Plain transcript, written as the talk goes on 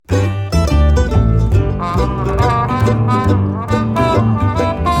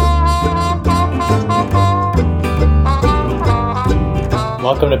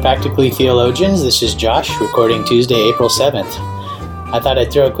Welcome to Practically Theologians. This is Josh, recording Tuesday, April 7th. I thought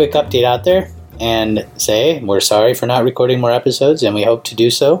I'd throw a quick update out there and say we're sorry for not recording more episodes, and we hope to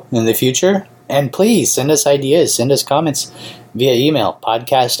do so in the future. And please send us ideas, send us comments via email,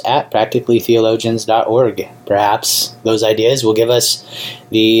 podcast@practicallytheologians.org. Perhaps those ideas will give us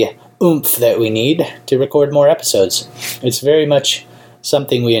the oomph that we need to record more episodes. It's very much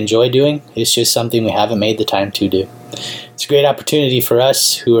something we enjoy doing. It's just something we haven't made the time to do. It's a great opportunity for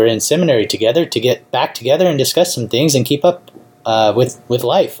us who are in seminary together to get back together and discuss some things and keep up with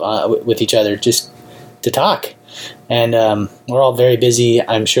life, with each other, just to talk. And we're all very busy,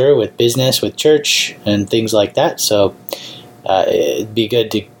 I'm sure, with business, with church, and things like that. So it'd be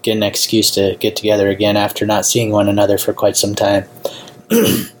good to get an excuse to get together again after not seeing one another for quite some time.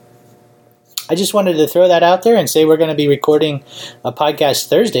 I just wanted to throw that out there and say we're going to be recording a podcast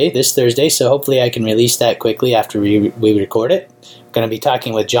this Thursday, so hopefully I can release that quickly after we record it. I'm going to be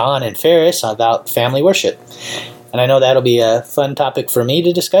talking with John and Ferris about family worship. And I know that'll be a fun topic for me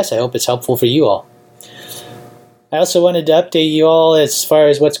to discuss. I hope it's helpful for you all. I also wanted to update you all as far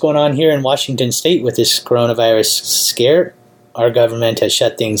as what's going on here in Washington State with this coronavirus scare. Our government has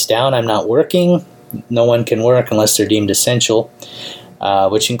shut things down. I'm not working. No one can work unless they're deemed essential.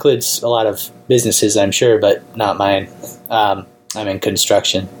 Which includes a lot of businesses, I'm sure, but not mine. I'm in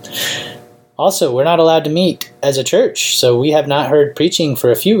construction. Also, we're not allowed to meet as a church, so we have not heard preaching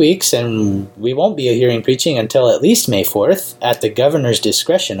for a few weeks, and we won't be hearing preaching until at least May 4th, at the governor's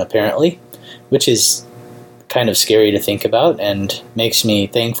discretion, apparently, which is kind of scary to think about and makes me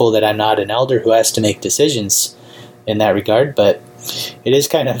thankful that I'm not an elder who has to make decisions in that regard, but it is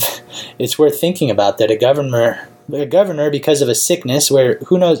it's worth thinking about that a governor, because of a sickness where,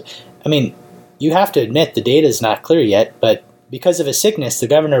 who knows, I mean, you have to admit the data is not clear yet, but because of a sickness, the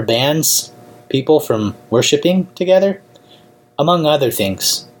governor bans people from worshiping together, among other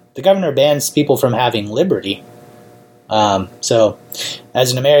things. The governor bans people from having liberty. So,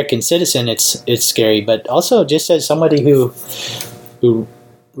 as an American citizen, it's scary, but also just as somebody who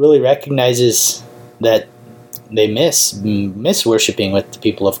really recognizes that they miss worshiping with the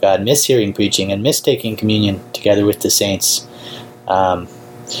people of God, miss hearing preaching, and miss taking communion together with the saints. It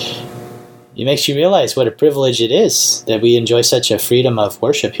makes you realize what a privilege it is that we enjoy such a freedom of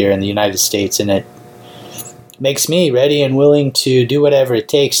worship here in the United States, and it makes me ready and willing to do whatever it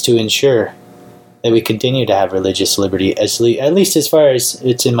takes to ensure that we continue to have religious liberty, at least as far as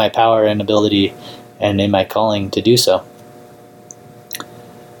it's in my power and ability and in my calling to do so.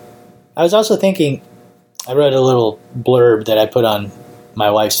 I was also thinking, I wrote a little blurb that I put on my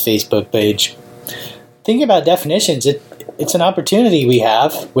wife's Facebook page. Thinking about definitions, it's an opportunity we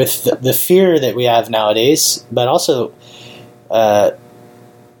have with the fear that we have nowadays, but also the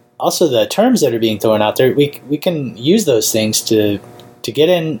terms that are being thrown out there. We can use those things to get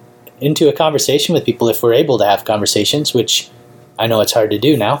into a conversation with people if we're able to have conversations, which I know it's hard to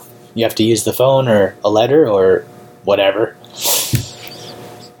do now. You have to use the phone or a letter or whatever.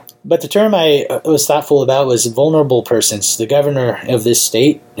 But the term I was thoughtful about was vulnerable persons. The governor of this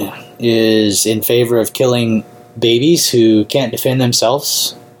state is in favor of killing babies who can't defend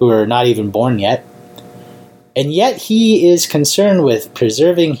themselves, who are not even born yet. And yet he is concerned with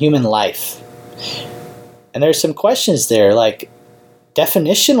preserving human life. And there's some questions there, like,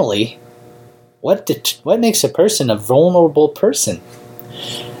 definitionally, what makes a person a vulnerable person?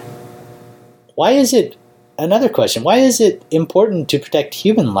 Another question, why is it important to protect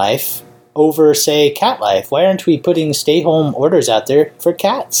human life over, say, cat life? Why aren't we putting stay-home orders out there for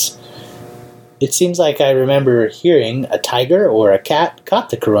cats? It seems like I remember hearing a tiger or a cat caught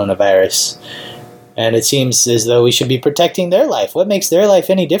the coronavirus, and it seems as though we should be protecting their life. What makes their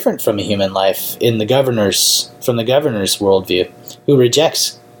life any different from a human life from the governor's worldview, who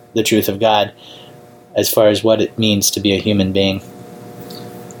rejects the truth of God as far as what it means to be a human being?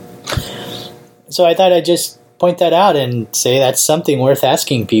 So I thought I'd just point that out and say that's something worth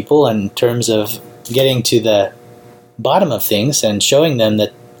asking people in terms of getting to the bottom of things and showing them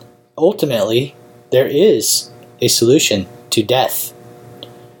that ultimately there is a solution to death.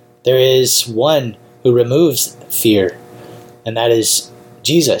 There is one who removes fear, and that is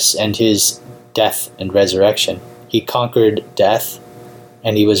Jesus and his death and resurrection. He conquered death,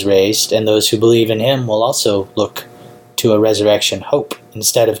 and he was raised, and those who believe in him will also look to a resurrection hope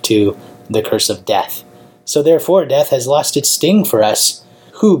instead of to the curse of death. So therefore, death has lost its sting for us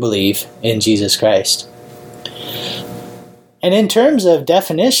who believe in Jesus Christ. And in terms of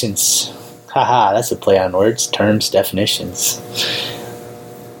definitions, that's a play on words, terms, definitions.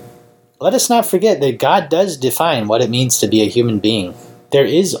 Let us not forget that God does define what it means to be a human being. There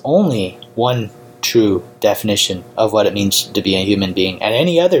is only one true definition of what it means to be a human being. And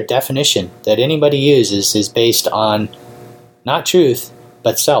any other definition that anybody uses is based on not truth,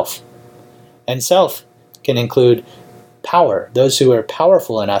 but self. And self can include power. Those who are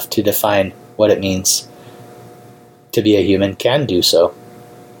powerful enough to define what it means to be a human can do so.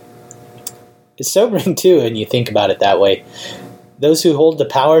 It's sobering too when you think about it that way. Those who hold the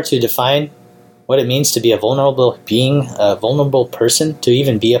power to define what it means to be a vulnerable being, a vulnerable person, to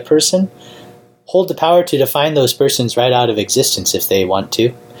even be a person, hold the power to define those persons right out of existence if they want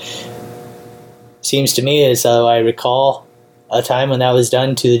to. Seems to me as though I recall a time when that was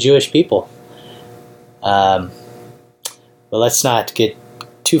done to the Jewish people. But let's not get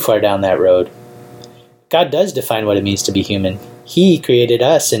too far down that road. God does define what it means to be human. He created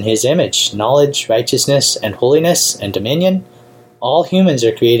us in His image. Knowledge, righteousness, and holiness, and dominion. All humans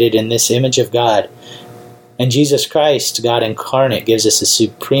are created in this image of God. And Jesus Christ, God incarnate, gives us a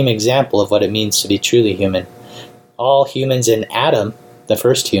supreme example of what it means to be truly human. All humans in Adam, the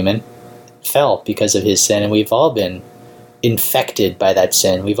first human, fell because of his sin, and we've all been infected by that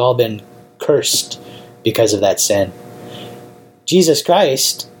sin. We've all been cursed because of that sin. Jesus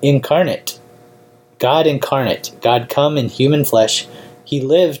Christ, incarnate, God come in human flesh. He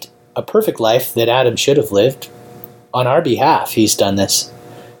lived a perfect life that Adam should have lived. On our behalf, He's done this.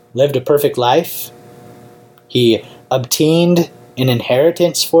 Lived a perfect life. He obtained an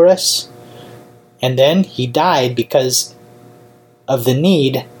inheritance for us. And then He died because of the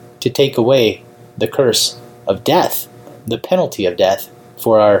need to take away the curse of death, the penalty of death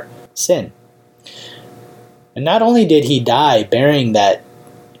for our sin. And not only did He die bearing that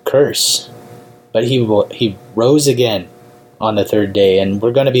curse, but He rose again on the third day. And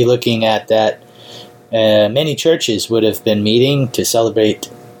we're going to be looking at that. Many churches would have been meeting to celebrate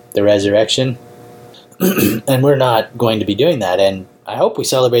the resurrection, and we're not going to be doing that. And I hope we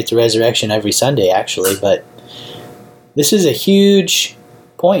celebrate the resurrection every Sunday, actually, but this is a huge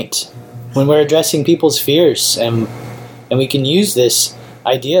point when we're addressing people's fears, and we can use this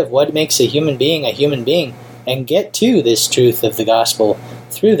idea of what makes a human being, and get to this truth of the gospel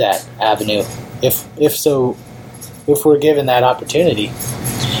through that avenue, if we're given that opportunity.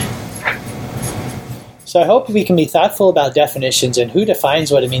 So I hope we can be thoughtful about definitions and who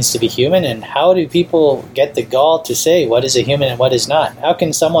defines what it means to be human, and how do people get the gall to say what is a human and what is not? How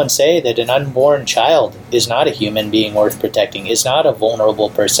can someone say that an unborn child is not a human being worth protecting, is not a vulnerable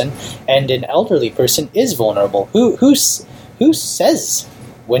person, and an elderly person is vulnerable? Who says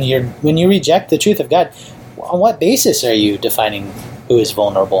when you reject the truth of God? On what basis are you defining who is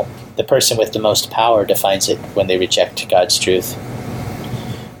vulnerable? The person with the most power defines it when they reject God's truth.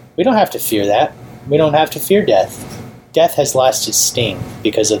 We don't have to fear that. We don't have to fear death. Death has lost its sting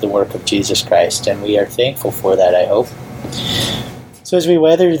because of the work of Jesus Christ, and we are thankful for that, I hope. So as we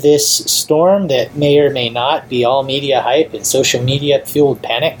weather this storm that may or may not be all media hype and social media fueled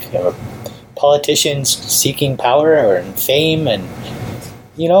panic, or politicians seeking power or fame, and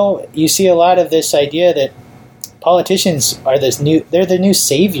you see a lot of this idea that politicians are they're the new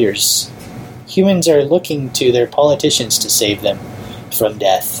saviors. Humans are looking to their politicians to save them from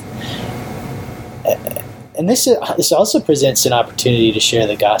death. And this also presents an opportunity to share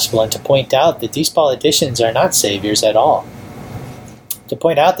the gospel and to point out that these politicians are not saviors at all. To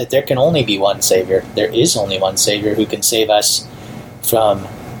point out that there can only be one Savior. There is only one Savior who can save us from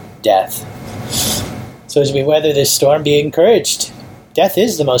death. So as we weather this storm, be encouraged. Death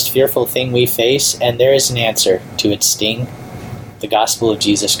is the most fearful thing we face, and there is an answer to its sting, the gospel of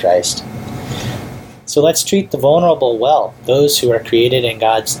Jesus Christ. So let's treat the vulnerable well, those who are created in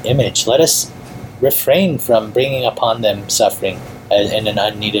God's image. Let us refrain from bringing upon them suffering in an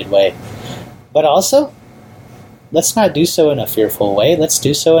unneeded way. But also, let's not do so in a fearful way. Let's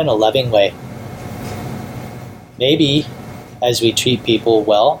do so in a loving way. Maybe as we treat people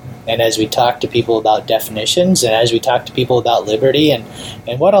well, and as we talk to people about definitions, and as we talk to people about liberty, and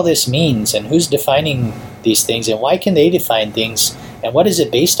what all this means, and who's defining these things, and why can they define things, and what is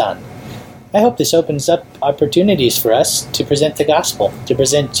it based on? I hope this opens up opportunities for us to present the gospel, to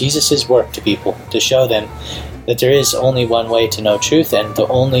present Jesus' work to people, to show them that there is only one way to know truth and the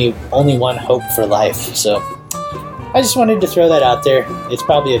only one hope for life. So I just wanted to throw that out there. It's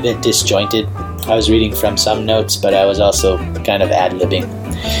probably a bit disjointed. I was reading from some notes, but I was also kind of ad-libbing.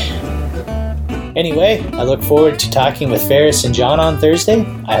 Anyway, I look forward to talking with Ferris and John on Thursday.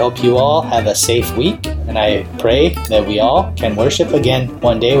 I hope you all have a safe week, and I pray that we all can worship again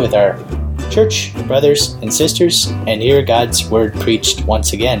one day with our church brothers and sisters and hear God's word preached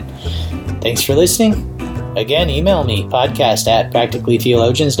once again. Thanks for listening. Again, email me,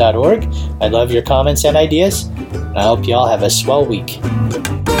 podcast@practicallytheologians.org. I love your comments and ideas, and I hope you all have a swell week.